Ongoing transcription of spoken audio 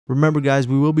Remember guys,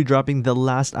 we will be dropping the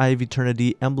last Eye of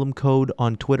Eternity emblem code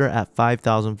on Twitter at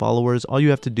 5,000 followers. All you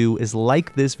have to do is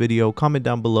like this video, comment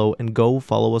down below, and go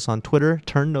follow us on Twitter.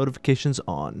 Turn notifications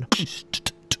on.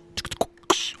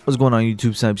 What's going on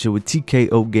YouTube? Snap shit with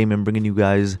TKOgaming, bringing you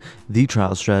guys the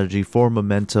trial strategy for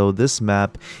Memento. This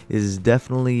map is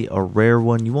definitely a rare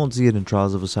one. You won't see it in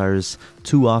Trials of Osiris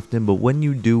too often, but when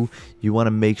you do, you want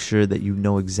to make sure that you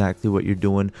know exactly what you're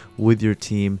doing with your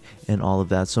team and all of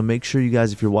that. So make sure you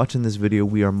guys, if you're watching this video,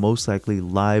 we are most likely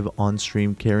live on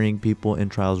stream carrying people in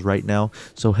trials right now.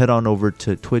 So head on over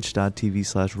to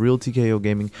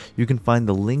twitch.tv/realTKOgaming. You can find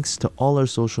the links to all our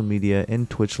social media and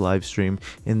Twitch live stream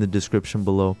in the description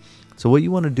below. So what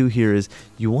you want to do here is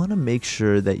you want to make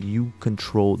sure that you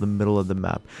control the middle of the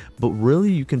map, but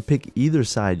really you can pick either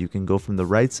side. You can go from the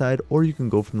right side or you can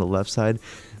go from the left side.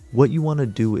 What you want to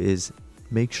do is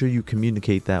make sure you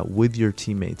communicate that with your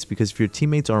teammates, because if your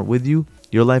teammates aren't with you,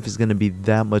 your life is going to be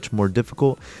that much more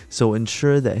difficult. So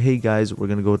ensure that, hey guys, we're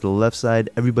going to go to the left side.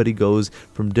 Everybody goes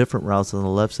from different routes on the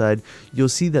left side. You'll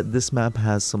see that this map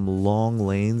has some long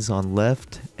lanes on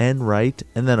left and right,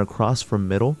 and then across from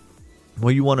middle.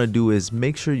 What you want to do is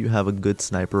make sure you have a good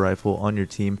sniper rifle on your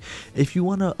team. If you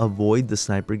want to avoid the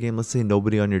sniper game, let's say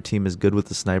nobody on your team is good with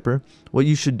the sniper, what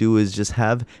you should do is just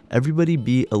have everybody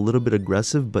be a little bit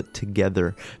aggressive but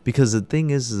together. Because the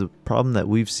thing is the problem that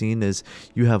we've seen is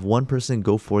you have one person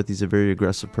go forth, he's a very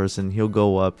aggressive person, he'll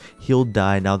go up, he'll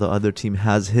die, now the other team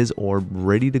has his orb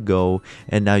ready to go,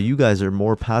 and now you guys are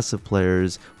more passive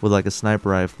players with like a sniper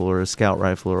rifle or a scout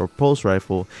rifle or a pulse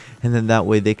rifle, and then that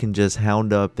way they can just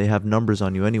hound up, they have numbers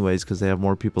on you anyways because they have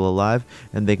more people alive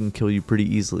and they can kill you pretty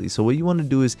easily. So what you want to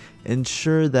do is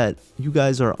ensure that you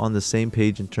guys are on the same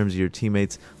page in terms of your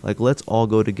teammates. Like, let's all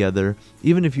go together.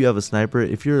 Even if you have a sniper,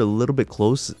 if you're a little bit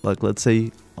close, like let's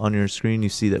say on your screen you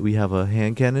see that we have a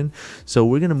hand cannon, so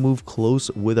we're going to move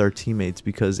close with our teammates,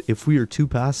 because if we are too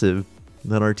passive,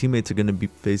 then our teammates are going to be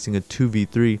facing a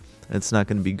 2v3 and it's not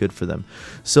going to be good for them.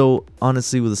 So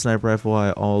honestly, with a sniper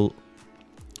rifle,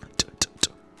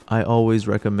 I always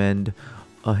recommend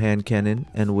a hand cannon,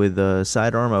 and with a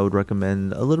sidearm I would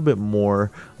recommend a little bit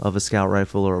more of a scout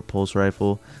rifle or a pulse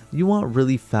rifle. You want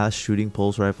really fast shooting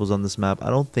pulse rifles on this map. I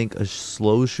don't think a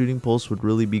slow shooting pulse would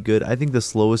really be good. I think the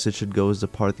slowest it should go is the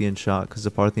Parthian shot, because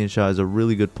the Parthian shot is a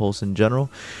really good pulse in general.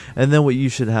 And then what you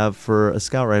should have for a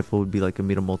scout rifle would be like a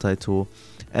Meta multi-tool.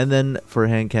 And then for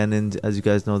hand cannons, as you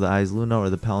guys know, the Eyes Luna or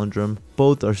the Palindrome,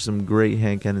 both are some great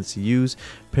hand cannons to use.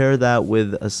 Pair that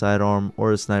with a sidearm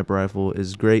or a sniper rifle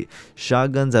is great.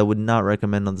 Shotguns I would not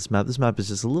recommend on this map. This map is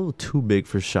just a little too big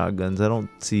for shotguns. I don't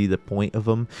see the point of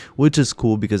them, which is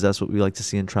cool because that's what we like to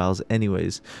see in trials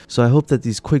anyways. So I hope that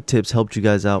these quick tips helped you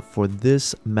guys out for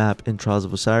this map in Trials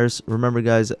of Osiris. Remember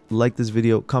guys, like this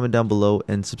video, comment down below,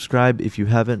 and subscribe if you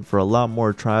haven't for a lot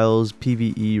more trials,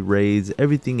 PvE, raids,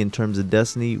 everything in terms of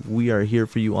Destiny. We are here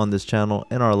for you on this channel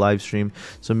and our live stream,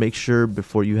 so make sure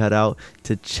before you head out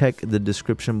to check the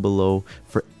description below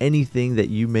for anything that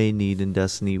you may need in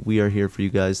Destiny. We are here for you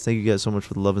guys. Thank you guys so much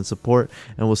for the love and support,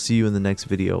 and we'll see you in the next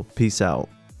video. Peace out.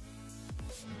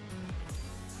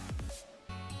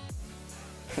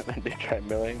 They try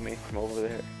milling me from over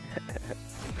there.